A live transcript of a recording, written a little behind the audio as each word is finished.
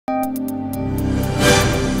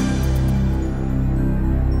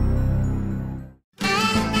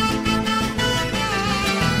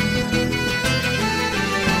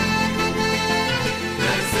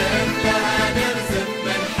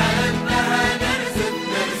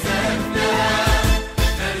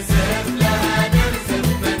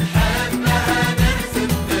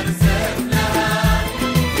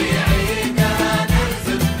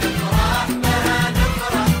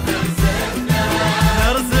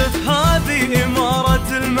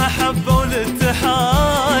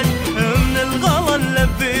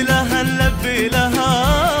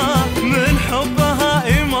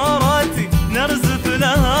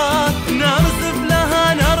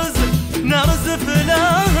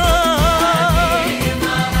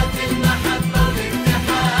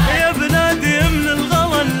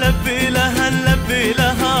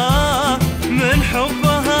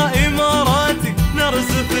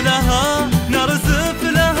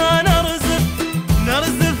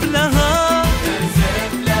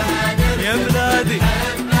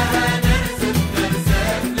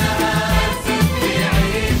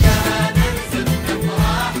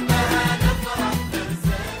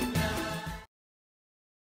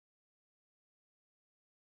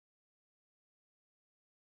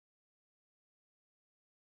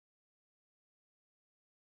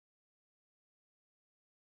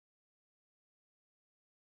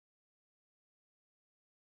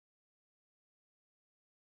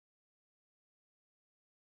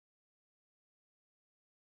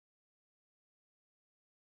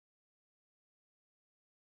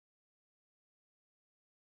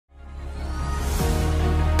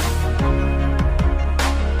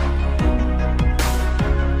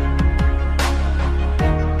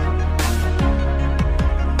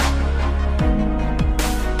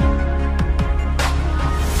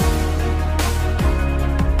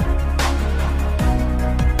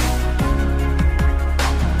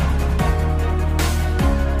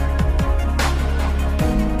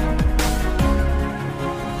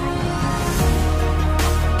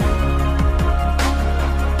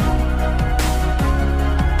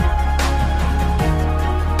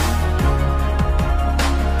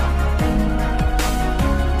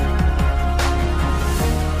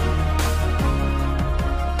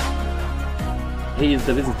he is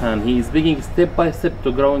the businessman. He is beginning step by step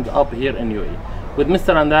to growing up here in UAE. With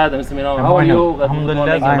Mr. Andad and Mr. Minal, how are you?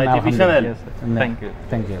 Alhamdulillah. My TV channel. Yes, thank you.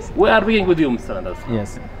 Thank you. We are beginning with you, Mr. Andad.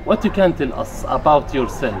 Yes. What you can tell us about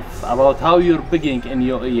yourself, about how you're beginning in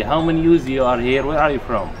UAE, how many years you are here, where are you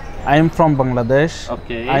from? I am from Bangladesh.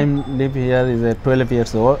 Okay. I live here is 12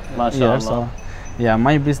 years old. MashaAllah. So, yeah,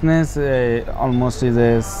 my business almost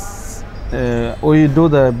is we do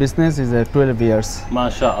the business is 12 years.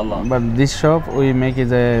 MashaAllah. But this shop we make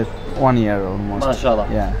is 1 year almost.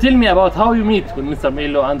 MashaAllah. Yeah. Tell me about how you meet with Mr.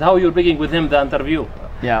 Milo and how you're beginning with him the interview.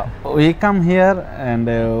 Yeah, we come here and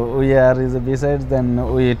we are is besides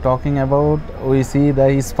then we talking about we see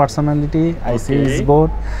his personality. I see his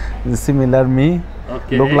boat is similar me.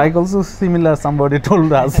 Okay. Look like also similar. Somebody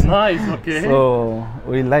told us. Nice. Okay. So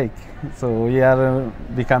we like. So we are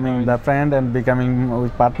becoming the friend and becoming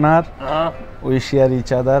with partner. We share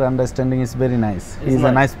each other. Understanding is very nice. He's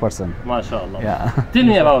a nice person. MashaAllah. Yeah. Tell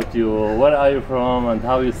me about you. Where are you from and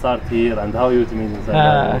how you start here and how you meet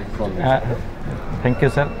inside. Thank you,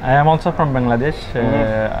 sir. I am also from Bangladesh.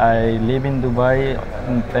 I live in Dubai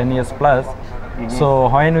 10 years plus. So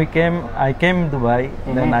when I came Dubai,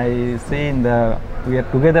 then I see we are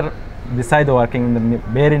together beside working in the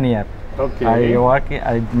very near. Okay.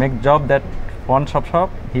 I make job that one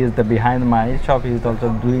shop. He is the behind my shop. He is also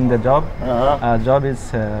doing the job. Job is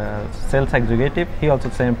sales executive. He also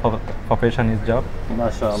same profession his job.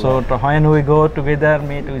 MashaAllah. So when we go together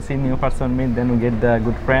meet, we see new person meet, then we get the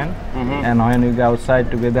good friend. And when we go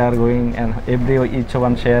outside together going and each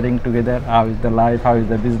one sharing together how is the life, how is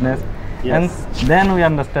the business. Yes. And then we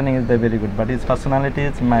understanding is the very good. But his personality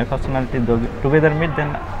is my personality. Together meet,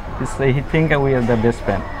 then he think we are the best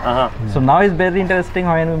friend. So now it's very interesting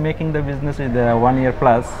when we making the business with 1 year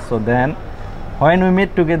plus. So then when we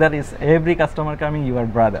meet together is every customer coming your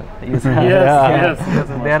brother. Yes.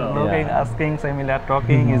 They are looking, asking similar,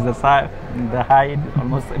 talking is the height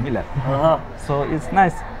almost similar. So it's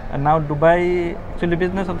nice. And now Dubai actually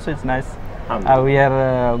business also is nice. We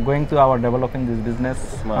are going to our developing this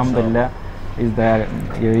business. Alhamdulillah. Is the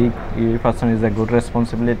UAE person is a good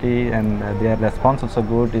responsibility and their response also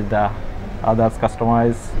good. Is the others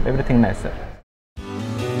customize everything nicer.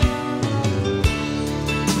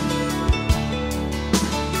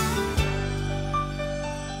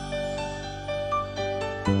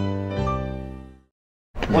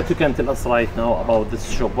 What you can tell us right now about this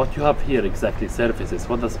shop? What you have here exactly? Services?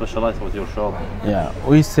 What does specialize with your shop? Yeah,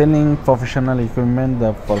 we selling professional equipment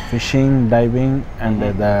for fishing, diving, and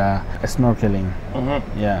the snorkeling.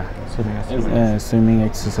 Yeah, swimming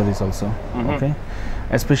accessories also. Okay,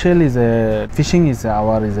 especially fishing is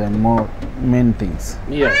our more main things.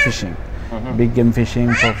 Yeah, fishing, big game fishing,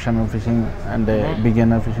 professional fishing, and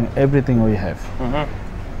beginner fishing. Everything we have.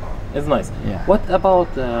 It's nice. Yeah. What about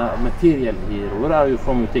material here? Where are you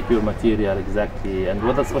from? You take your material exactly, and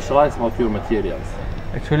what is specialized about your materials?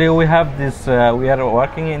 Actually, we have this. We are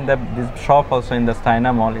working in this shop also in the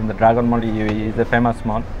Steiner Mall, in the Dragon Mall UAE, is a famous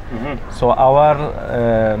mall. So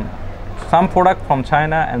our some product from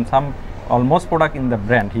China and some almost product in the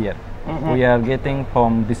brand here. We are getting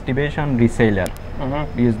from distribution reseller.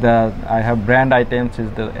 I have brand items. Is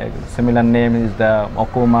the similar name is the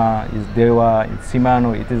Okuma, is Dewa, is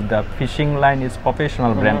Shimano. It is the fishing line is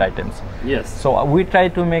professional brand items. Yes. So we try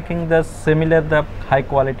to making the high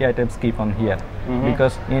quality items keep on here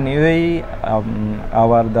because in UAE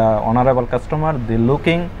the honorable customer they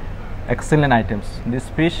looking excellent items. This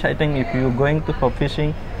fish item if you going to for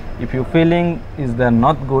fishing, if you feeling is the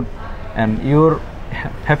not good and your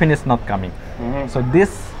happiness not coming. So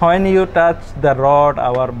this when you touch the rod,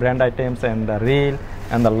 our brand items and the reel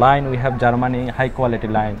and the line, we have Germany high quality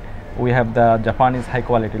line, we have the Japanese high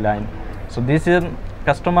quality line. So this is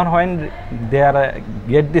customer when they are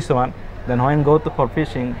get this one, then when go to for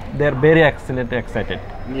fishing they are very excited.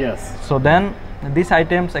 Yes. So then these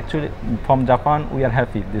items actually from Japan we are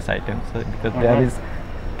happy these items because there is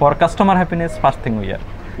for customer happiness first thing we are.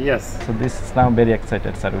 Yes. So this is now very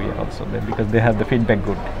excited, sir. We are also there because they have the feedback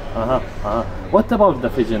good. What about the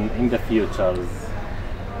vision in the future?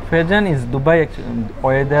 Vision is Dubai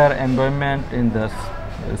weather environment in the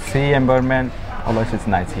sea environment always is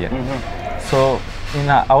nice here. So in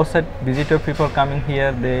outside visitor people coming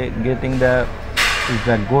here they getting the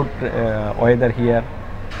good weather here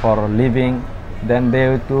for living. Then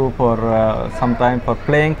they do for some time for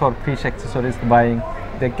playing for fish accessories buying.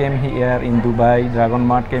 They came here in Dubai, Dragon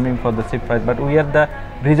Mart came in for the cheap price, but we are the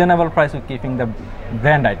reasonable price of keeping the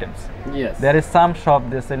brand items. Yes. There is some shop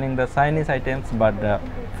they selling the Chinese items, but the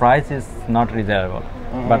price is not reasonable.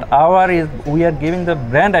 But our is we are giving the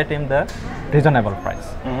brand item the reasonable price.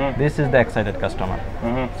 This is the excited customer.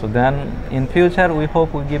 So then in future we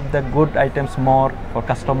hope we give the good items more for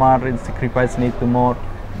customer in sacrifice need to more.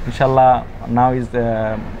 Inshallah, now is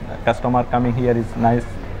the customer coming here is nice,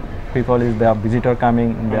 people is the visitor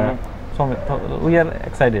coming, so we are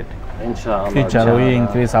excited. Inshallah. Future we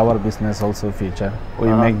increase our business also. Future we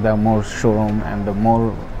make the more showroom and the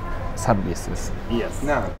more services. Yes.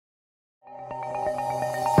 نعم.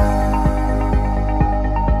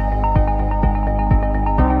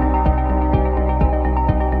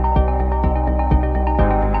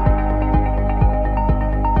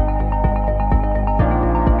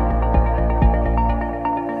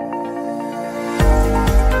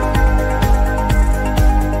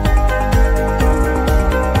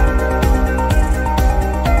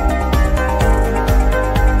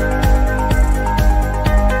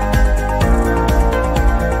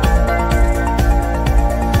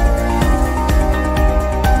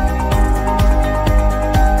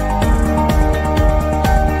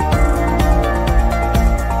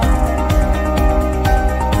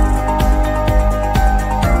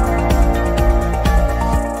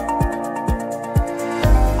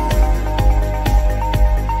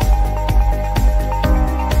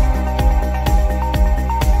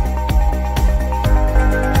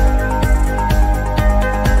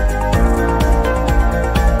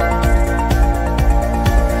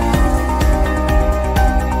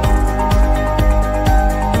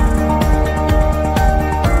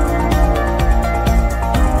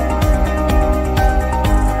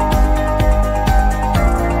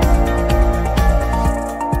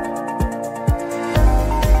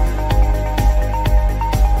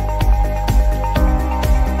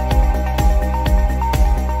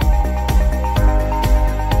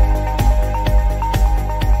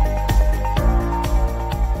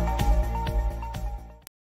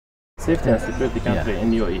 Safety and security country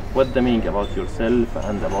in UAE. What the meaning about yourself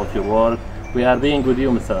and about your work? We are being with you,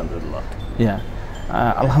 Mr. Andullah. Yeah,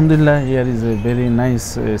 Alhamdulillah, here is a very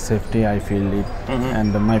nice safety. I feel it,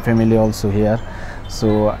 and my family also here.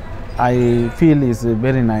 So I feel it's a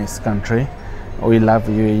very nice country. We love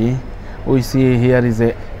UAE. We see here is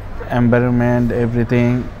a environment,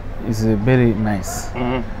 everything is very nice,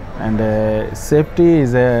 and safety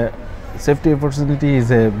opportunity is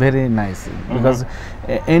very nice because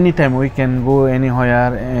anytime we can go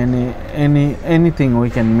anywhere, anything we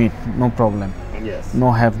can meet, no problem. Yes.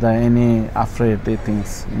 No have the any afraid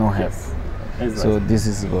things, no have. Yes. So this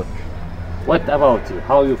is good. What about you?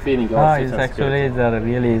 How are you feeling about It's safety and actually security?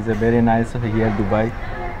 really is a very nice here Dubai.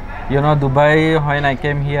 You know, Dubai, when I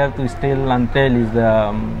came here to still until is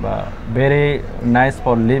the very nice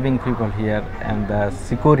for living people here, and the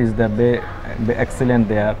secure is the excellent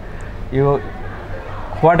there. You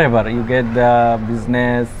whatever you get the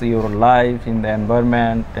business, your life in the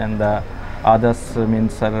environment, and the others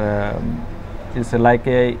means it's like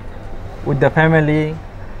a with the family,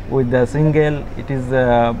 with the single. It is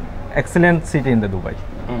a excellent city in the Dubai.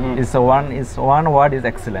 It's one word is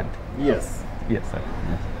excellent. Yes. Yes, sir.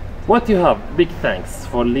 What you have, big thanks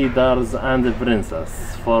for leaders and the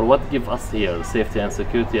princess for what give us here safety and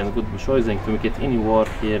security and good choosing to make it any work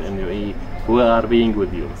here in UAE. We are being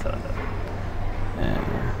with you, Mr. Andar.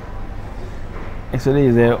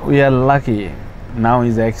 Actually, we are lucky. Now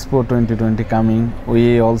is Expo 2020 coming.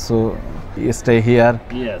 We also stay here.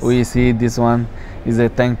 Yes. We see this one is a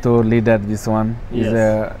thank to leader. This one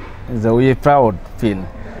Yes. is a we proud feel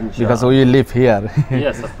because we live here.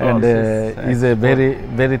 Yes, of course. And Yes, is a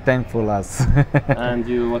very thankful us. And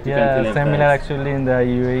you, what you can Yeah, tell him? similar thanks? actually in the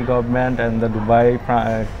UAE government and the Dubai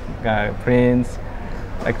prince.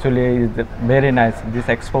 Actually, is very nice. This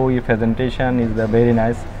expo presentation is very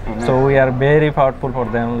nice. So we are very proudful for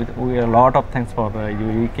them. We a lot of thanks for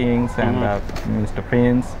UAE Kings and Mr.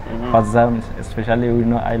 Prince, Fazam, especially. We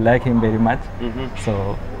know I like him very much.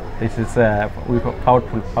 So this is we proud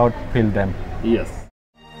feel them. Yes.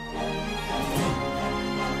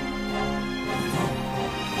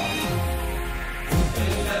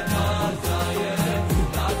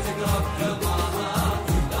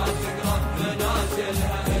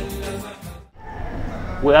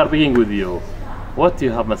 We are being with you. What do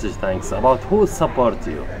you have message thanks about who support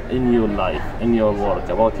you in your life, in your work,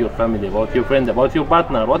 about your family, about your friend, about your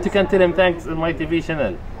partner? What you can tell him thanks in my TV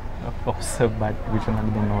channel? Of course, but we should not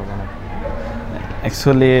know that.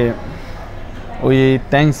 Actually, we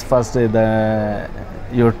thanks first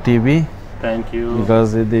your TV Thank you.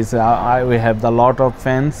 because this we have the lot of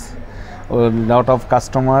fans, a lot of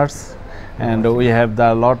customers, and we have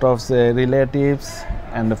the lot of relatives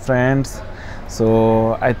and friends.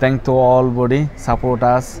 So I thank to all body support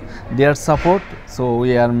us, their support. So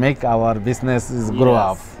we are make our business is grow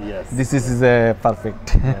up. Yes. This is a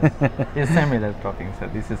perfect. It's similar talking, sir.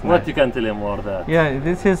 This is What nice. you can tell him more that? Yeah,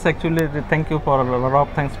 this is actually thank you for a lot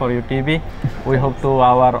of thanks for your TV. We hope to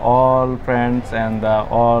our all friends and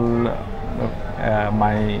all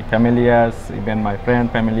my familiars, even my friend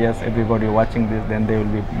familiars, everybody watching this, then they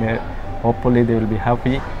will be hopefully they will be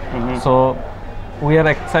happy. So we are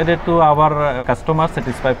excited to our customers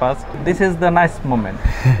satisfy us. This is the nice moment.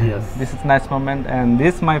 Yes. This is nice moment, and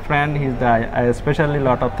this my friend, he's the I especially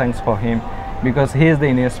lot of thanks for him because he is the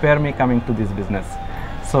inspire me coming to this business.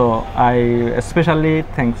 So I especially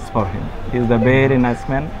thanks for him. He's the very nice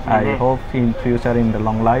man. I hope in future in the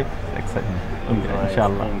long life, exciting.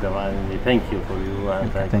 Inshallah. Thank you for you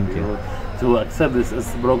and Thank you. to accept this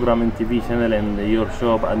program in TV channel and your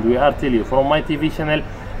shop, and we are tell you from my TV channel,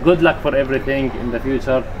 good luck for everything in the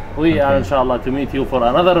future. We are inshallah to meet you for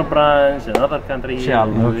another branch, another country,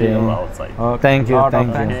 Inshallah. Okay. or outside. Thank you, Lot of thank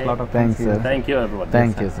you. thanks, lot of Thanks, thanks. sir. Thank you everyone.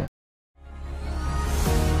 Thank you, sir.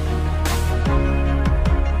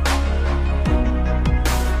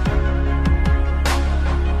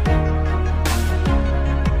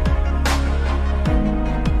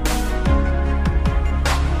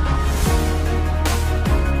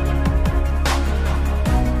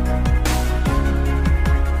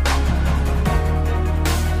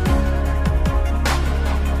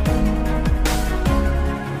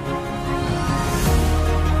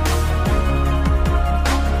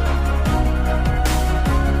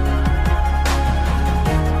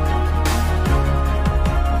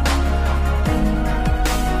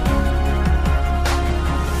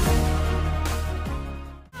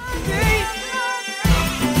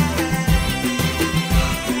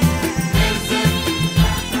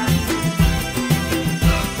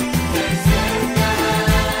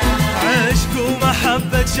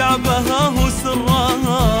 محبة شعبها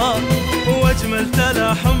وسرها واجمل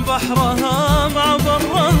تلاحم بحرها مع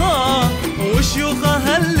برها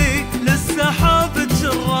وشيوخها اللي للسحاب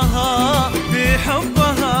تجرها في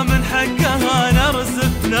حبها من حقها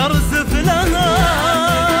نرزف لها.